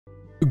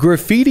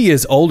Graffiti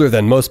is older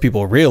than most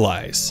people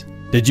realize.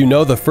 Did you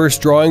know the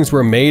first drawings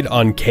were made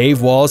on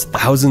cave walls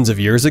thousands of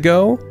years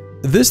ago?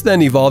 This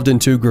then evolved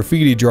into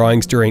graffiti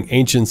drawings during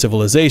ancient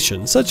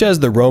civilizations, such as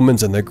the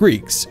Romans and the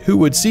Greeks, who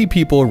would see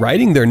people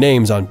writing their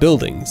names on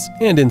buildings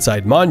and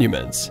inside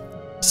monuments.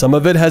 Some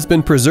of it has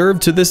been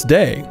preserved to this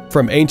day.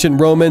 From ancient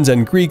Romans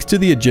and Greeks to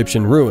the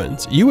Egyptian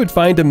ruins, you would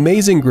find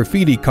amazing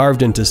graffiti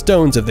carved into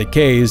stones of the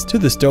caves to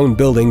the stone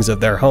buildings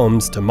of their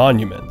homes to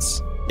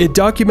monuments. It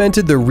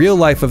documented the real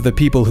life of the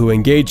people who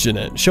engaged in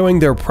it, showing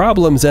their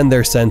problems and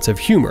their sense of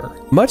humor,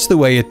 much the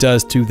way it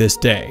does to this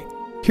day.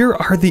 Here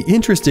are the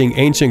interesting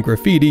ancient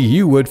graffiti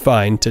you would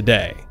find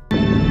today.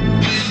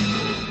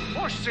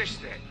 What's this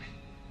then?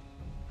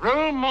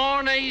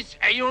 Romanes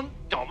Aeon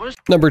Domus?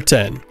 Number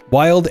 10.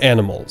 Wild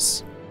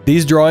animals.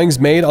 These drawings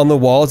made on the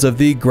walls of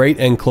the Great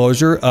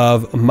Enclosure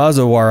of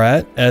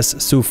Mazawarat es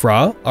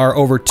Sufra are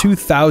over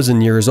 2,000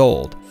 years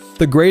old.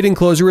 The Great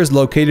Enclosure is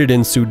located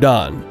in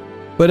Sudan,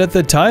 but at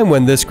the time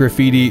when this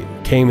graffiti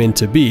came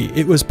into being,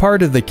 it was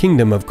part of the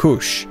Kingdom of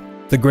Kush.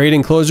 The Great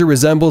Enclosure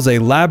resembles a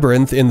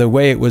labyrinth in the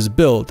way it was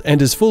built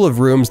and is full of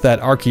rooms that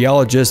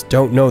archaeologists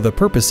don't know the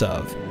purpose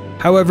of.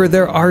 However,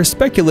 there are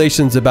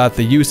speculations about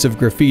the use of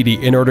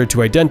graffiti in order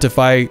to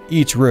identify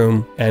each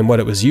room and what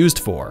it was used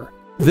for.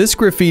 This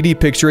graffiti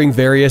picturing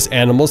various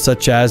animals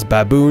such as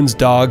baboons,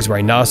 dogs,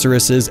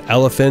 rhinoceroses,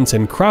 elephants,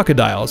 and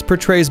crocodiles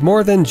portrays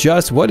more than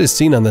just what is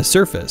seen on the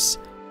surface.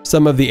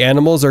 Some of the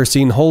animals are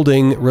seen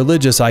holding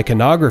religious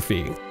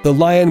iconography. The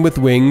lion with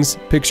wings,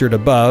 pictured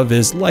above,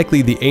 is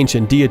likely the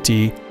ancient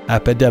deity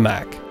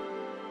Apedemak.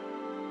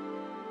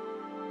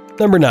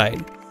 Number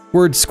 9.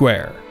 Word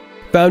Square.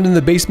 Found in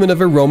the basement of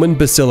a Roman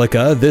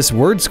basilica, this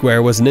word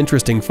square was an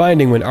interesting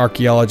finding when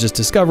archaeologists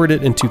discovered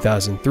it in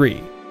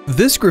 2003.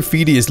 This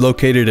graffiti is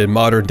located in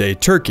modern-day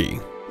Turkey,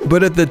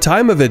 but at the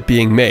time of it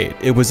being made,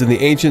 it was in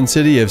the ancient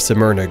city of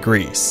Smyrna,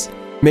 Greece.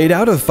 Made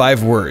out of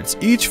 5 words,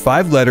 each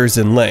 5 letters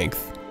in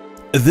length.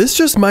 This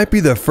just might be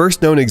the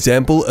first known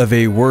example of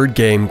a word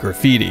game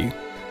graffiti.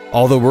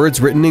 All the words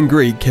written in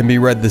Greek can be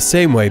read the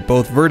same way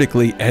both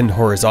vertically and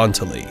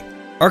horizontally.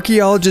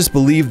 Archaeologists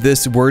believe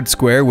this word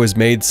square was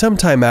made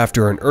sometime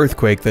after an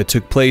earthquake that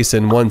took place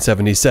in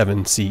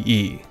 177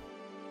 CE.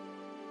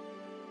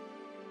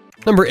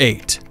 Number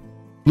 8.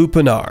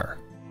 Lupanar.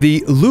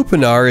 The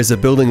Lupanar is a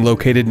building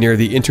located near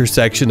the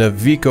intersection of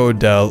Vico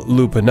del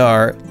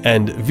Lupanar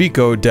and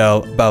Vico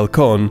del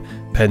Balcon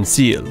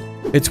Pensil.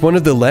 It's one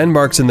of the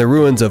landmarks in the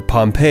ruins of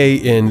Pompeii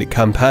in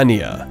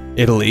Campania,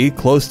 Italy,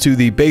 close to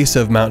the base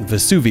of Mount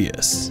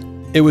Vesuvius.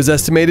 It was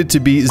estimated to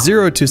be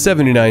 0 to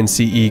 79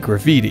 CE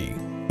graffiti.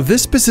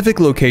 This specific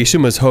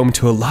location was home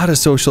to a lot of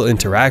social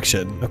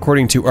interaction,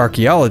 according to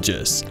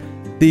archaeologists.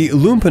 The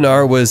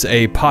Lupanar was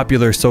a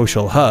popular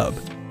social hub.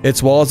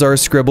 Its walls are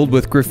scribbled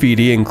with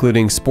graffiti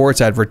including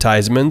sports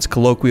advertisements,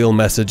 colloquial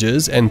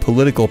messages, and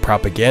political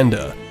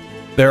propaganda.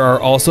 There are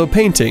also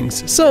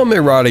paintings, some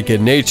erotic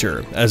in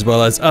nature, as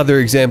well as other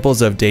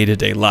examples of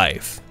day-to-day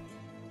life.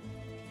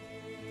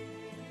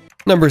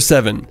 Number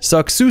 7.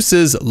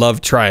 Succeus's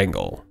Love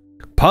Triangle.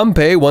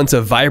 Pompeii, once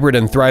a vibrant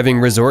and thriving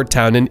resort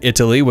town in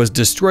Italy, was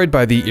destroyed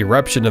by the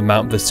eruption of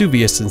Mount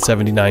Vesuvius in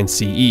 79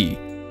 CE.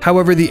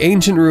 However, the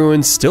ancient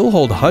ruins still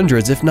hold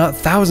hundreds if not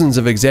thousands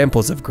of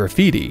examples of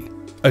graffiti.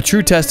 A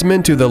true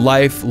testament to the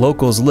life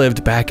locals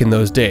lived back in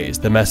those days,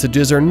 the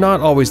messages are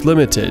not always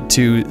limited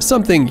to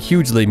something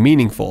hugely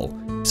meaningful.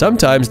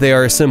 Sometimes they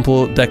are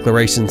simple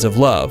declarations of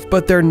love,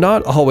 but they're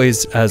not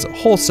always as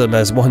wholesome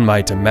as one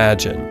might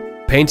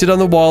imagine. Painted on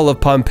the wall of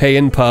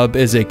Pompeian pub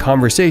is a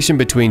conversation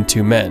between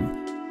 2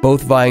 men,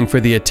 both vying for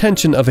the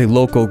attention of a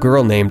local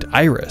girl named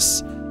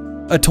Iris.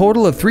 A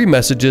total of 3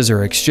 messages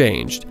are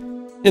exchanged.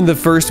 In the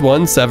first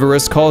one,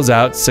 Severus calls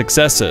out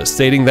Successus,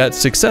 stating that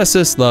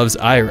Successus loves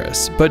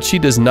Iris, but she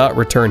does not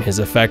return his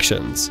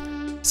affections.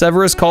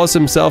 Severus calls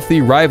himself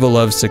the rival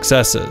of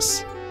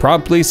Successus.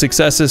 Promptly,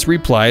 Successus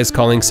replies,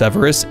 calling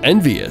Severus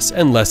envious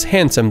and less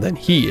handsome than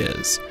he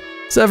is.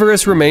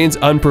 Severus remains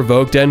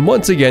unprovoked and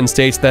once again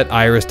states that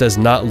Iris does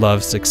not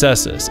love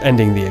Successus,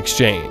 ending the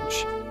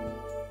exchange.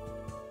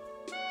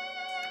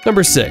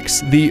 Number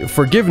 6. The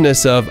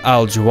Forgiveness of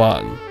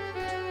Al-Juwan.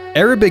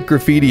 Arabic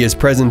graffiti is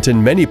present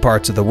in many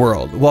parts of the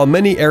world. While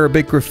many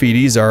Arabic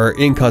graffitis are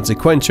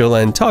inconsequential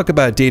and talk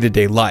about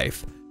day-to-day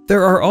life,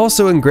 there are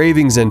also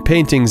engravings and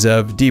paintings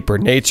of deeper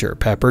nature,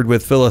 peppered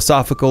with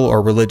philosophical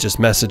or religious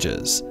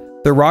messages.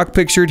 The rock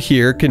pictured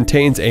here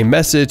contains a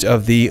message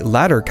of the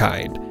latter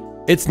kind.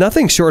 It's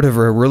nothing short of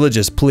a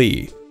religious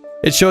plea.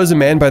 It shows a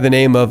man by the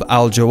name of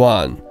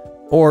Al-Juwan,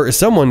 or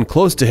someone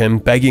close to him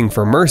begging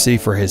for mercy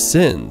for his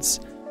sins.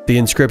 The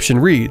inscription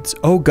reads,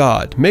 "O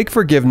God, make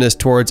forgiveness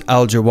towards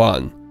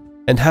Al-Juwan,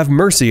 and have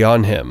mercy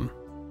on him."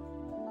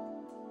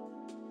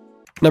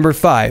 Number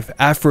 5.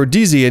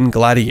 Aphrodisian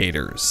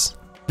gladiators.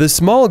 The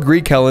small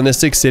Greek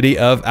Hellenistic city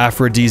of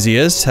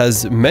Aphrodisias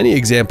has many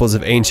examples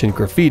of ancient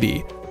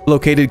graffiti,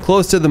 located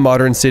close to the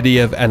modern city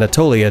of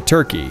Anatolia,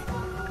 Turkey.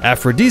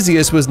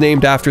 Aphrodisias was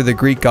named after the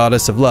Greek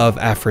goddess of love,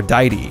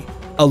 Aphrodite.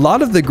 A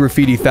lot of the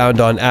graffiti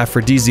found on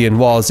Aphrodisian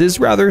walls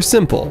is rather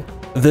simple.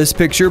 This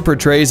picture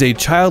portrays a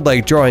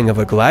childlike drawing of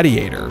a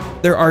gladiator.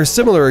 There are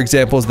similar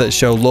examples that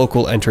show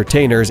local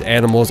entertainers,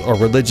 animals, or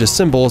religious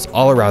symbols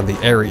all around the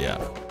area.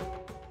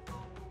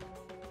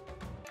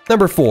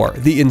 Number 4.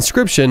 The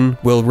inscription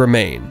will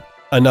remain.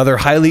 Another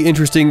highly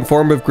interesting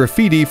form of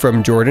graffiti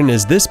from Jordan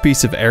is this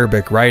piece of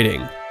Arabic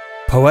writing.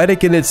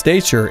 Poetic in its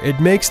nature, it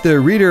makes the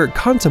reader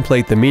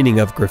contemplate the meaning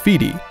of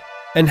graffiti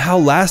and how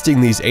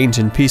lasting these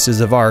ancient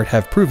pieces of art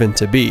have proven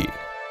to be.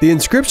 The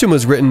inscription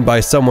was written by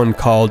someone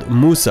called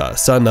Musa,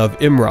 son of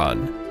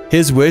Imran.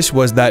 His wish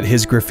was that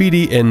his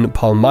graffiti in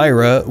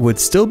Palmyra would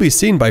still be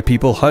seen by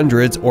people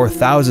hundreds or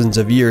thousands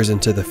of years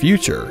into the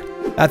future.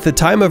 At the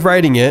time of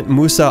writing it,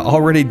 Musa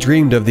already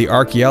dreamed of the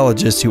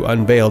archaeologist who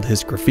unveiled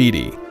his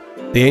graffiti.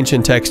 The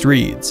ancient text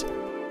reads,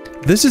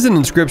 "This is an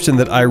inscription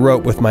that I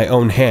wrote with my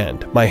own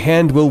hand. My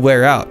hand will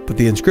wear out, but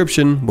the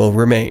inscription will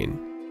remain."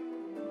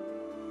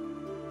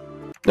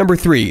 Number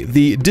 3.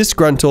 The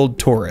disgruntled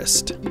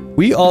tourist.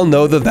 We all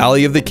know the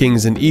Valley of the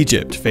Kings in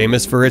Egypt,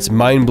 famous for its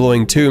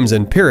mind-blowing tombs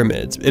and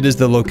pyramids. It is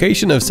the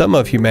location of some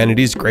of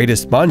humanity's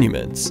greatest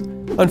monuments.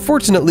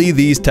 Unfortunately,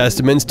 these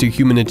testaments to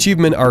human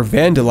achievement are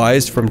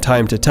vandalized from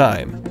time to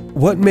time.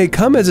 What may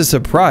come as a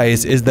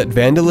surprise is that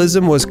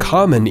vandalism was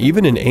common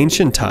even in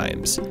ancient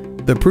times.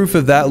 The proof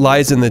of that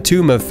lies in the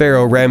tomb of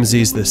Pharaoh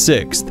Ramses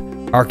VI.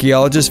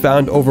 Archaeologists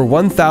found over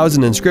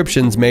 1,000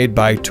 inscriptions made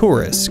by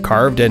tourists,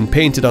 carved and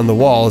painted on the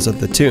walls of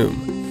the tomb.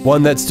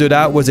 One that stood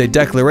out was a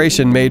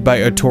declaration made by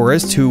a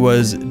tourist who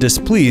was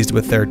displeased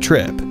with their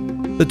trip.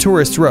 The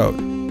tourist wrote,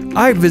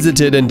 "I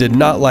visited and did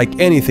not like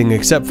anything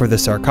except for the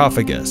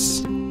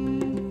sarcophagus."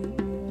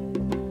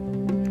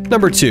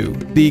 Number 2.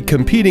 The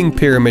competing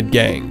pyramid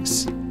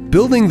gangs.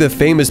 Building the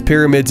famous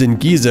pyramids in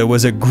Giza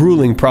was a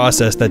grueling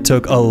process that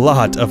took a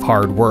lot of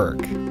hard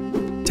work.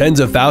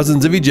 Tens of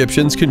thousands of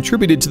Egyptians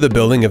contributed to the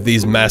building of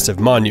these massive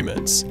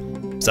monuments.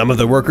 Some of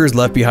the workers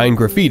left behind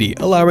graffiti,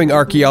 allowing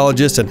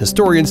archaeologists and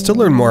historians to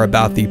learn more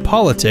about the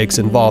politics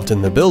involved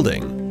in the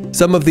building.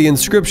 Some of the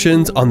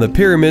inscriptions on the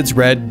pyramids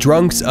read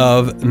 "Drunks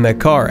of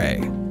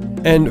Menkaure"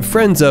 and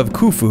 "Friends of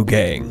Khufu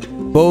gang."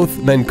 Both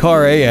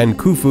Menkaure and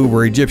Khufu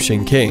were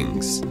Egyptian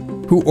kings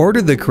who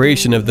ordered the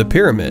creation of the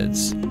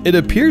pyramids. It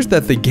appears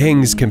that the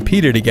gangs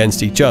competed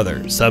against each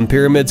other. Some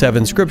pyramids have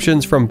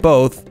inscriptions from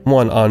both,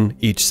 one on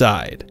each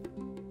side.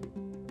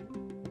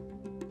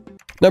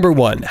 Number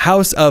 1.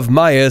 House of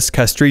Maius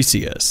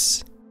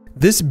Castricius.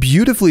 This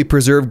beautifully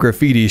preserved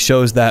graffiti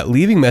shows that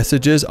leaving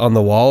messages on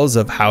the walls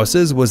of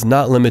houses was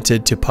not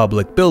limited to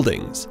public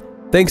buildings.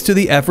 Thanks to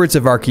the efforts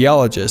of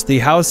archaeologists, the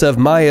House of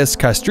Maius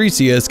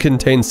Castricius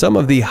contains some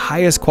of the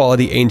highest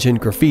quality ancient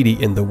graffiti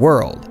in the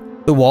world.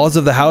 The walls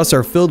of the house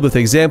are filled with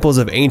examples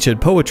of ancient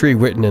poetry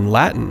written in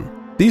Latin.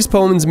 These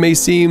poems may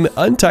seem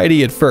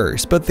untidy at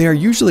first, but they are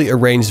usually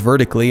arranged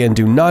vertically and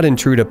do not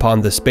intrude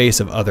upon the space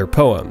of other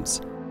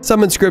poems.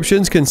 Some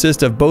inscriptions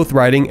consist of both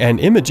writing and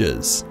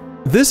images.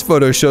 This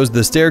photo shows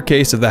the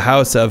staircase of the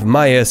House of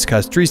Maius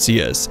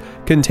Castricius,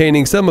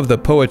 containing some of the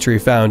poetry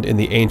found in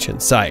the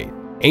ancient site.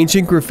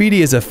 Ancient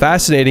graffiti is a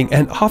fascinating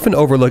and often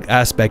overlooked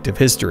aspect of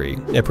history.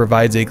 It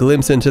provides a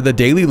glimpse into the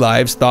daily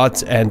lives,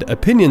 thoughts, and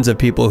opinions of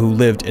people who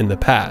lived in the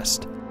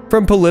past.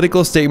 From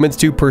political statements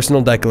to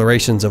personal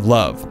declarations of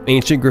love,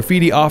 ancient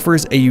graffiti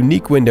offers a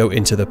unique window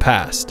into the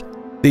past.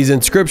 These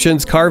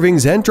inscriptions,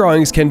 carvings, and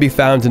drawings can be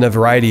found in a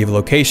variety of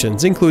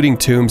locations, including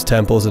tombs,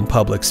 temples, and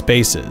public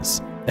spaces.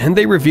 And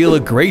they reveal a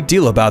great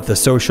deal about the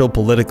social,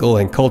 political,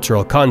 and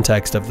cultural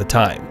context of the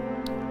time.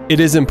 It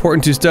is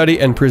important to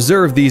study and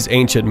preserve these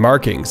ancient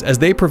markings, as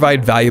they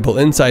provide valuable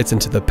insights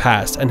into the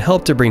past and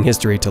help to bring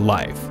history to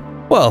life.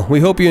 Well, we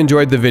hope you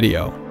enjoyed the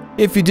video.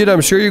 If you did,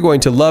 I'm sure you're going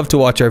to love to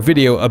watch our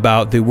video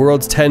about the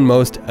world's 10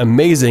 most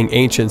amazing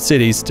ancient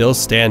cities still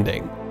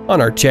standing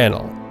on our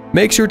channel.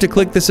 Make sure to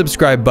click the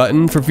subscribe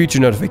button for future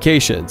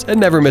notifications and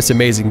never miss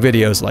amazing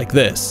videos like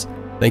this.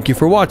 Thank you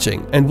for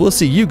watching, and we'll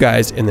see you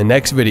guys in the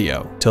next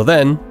video. Till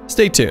then,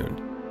 stay tuned.